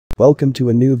Welcome to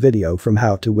a new video from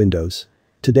How to Windows.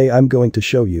 Today I'm going to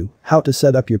show you how to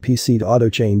set up your PC to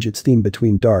auto-change its theme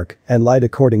between dark and light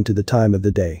according to the time of the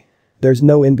day. There's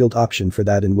no inbuilt option for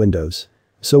that in Windows.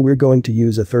 So we're going to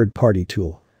use a third-party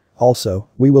tool. Also,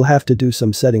 we will have to do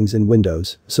some settings in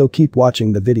Windows, so keep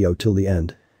watching the video till the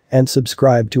end. And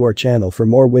subscribe to our channel for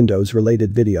more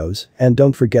Windows-related videos, and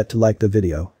don't forget to like the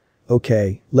video.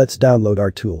 Okay, let's download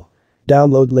our tool.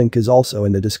 Download link is also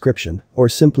in the description, or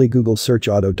simply Google search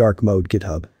Auto Dark Mode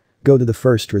GitHub. Go to the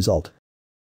first result.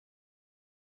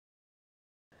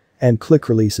 And click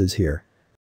Releases here.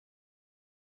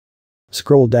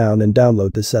 Scroll down and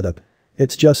download the setup.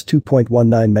 It's just 2.19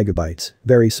 megabytes,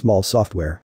 very small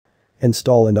software.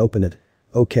 Install and open it.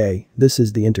 Okay, this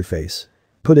is the interface.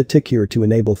 Put a tick here to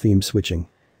enable theme switching.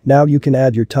 Now you can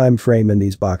add your time frame in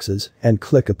these boxes, and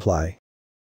click Apply.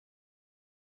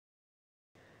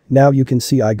 Now you can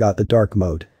see I got the dark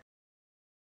mode.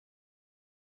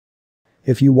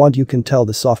 If you want you can tell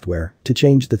the software to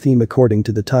change the theme according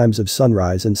to the times of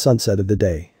sunrise and sunset of the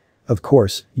day. Of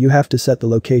course, you have to set the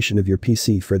location of your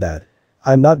PC for that.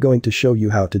 I'm not going to show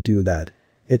you how to do that.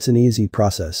 It's an easy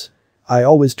process. I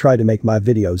always try to make my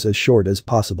videos as short as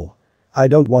possible. I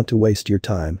don't want to waste your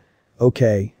time.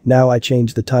 Okay, now I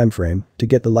change the time frame to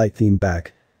get the light theme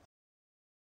back.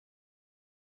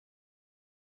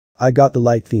 I got the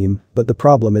light theme, but the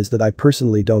problem is that I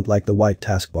personally don't like the white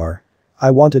taskbar. I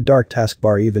want a dark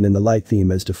taskbar even in the light theme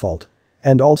as default.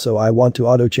 And also I want to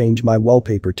auto-change my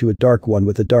wallpaper to a dark one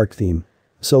with a dark theme.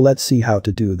 So let's see how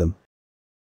to do them.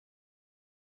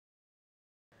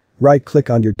 Right-click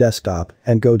on your desktop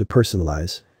and go to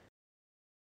Personalize.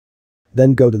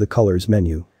 Then go to the Colors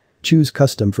menu. Choose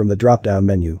Custom from the drop-down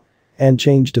menu. And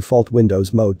change default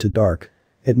Windows mode to dark.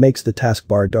 It makes the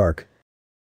taskbar dark.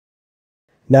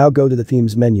 Now go to the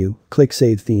Themes menu, click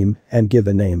Save Theme, and give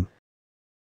a name.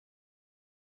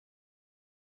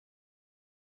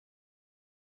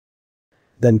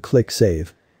 Then click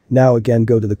Save. Now again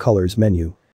go to the Colors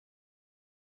menu.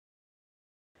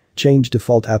 Change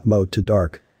default app mode to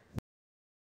dark.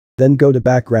 Then go to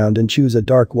Background and choose a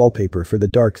dark wallpaper for the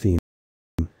dark theme.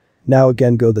 Now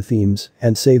again go to Themes,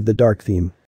 and save the dark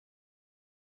theme.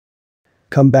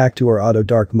 Come back to our Auto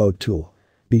Dark Mode tool.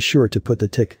 Be sure to put the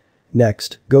tick.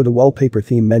 Next, go to Wallpaper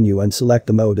Theme menu and select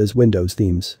the mode as Windows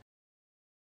Themes.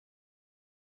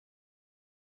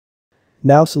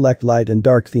 Now select light and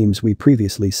dark themes we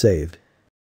previously saved.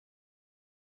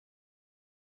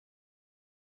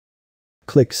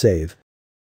 Click Save.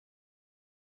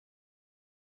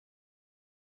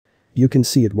 You can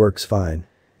see it works fine.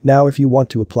 Now if you want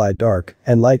to apply dark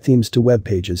and light themes to web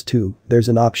pages too, there's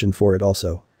an option for it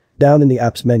also. Down in the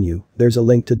Apps menu, there's a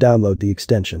link to download the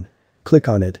extension. Click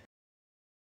on it.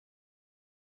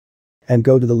 And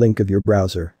go to the link of your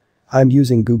browser. I'm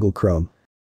using Google Chrome.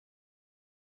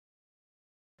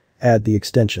 Add the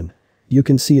extension. You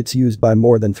can see it's used by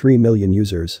more than 3 million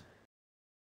users.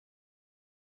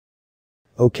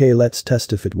 Okay, let's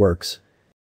test if it works.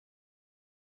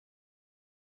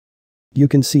 You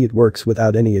can see it works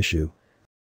without any issue.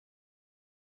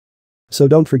 So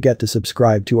don't forget to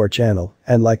subscribe to our channel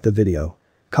and like the video.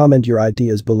 Comment your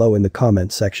ideas below in the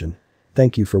comment section.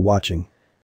 Thank you for watching.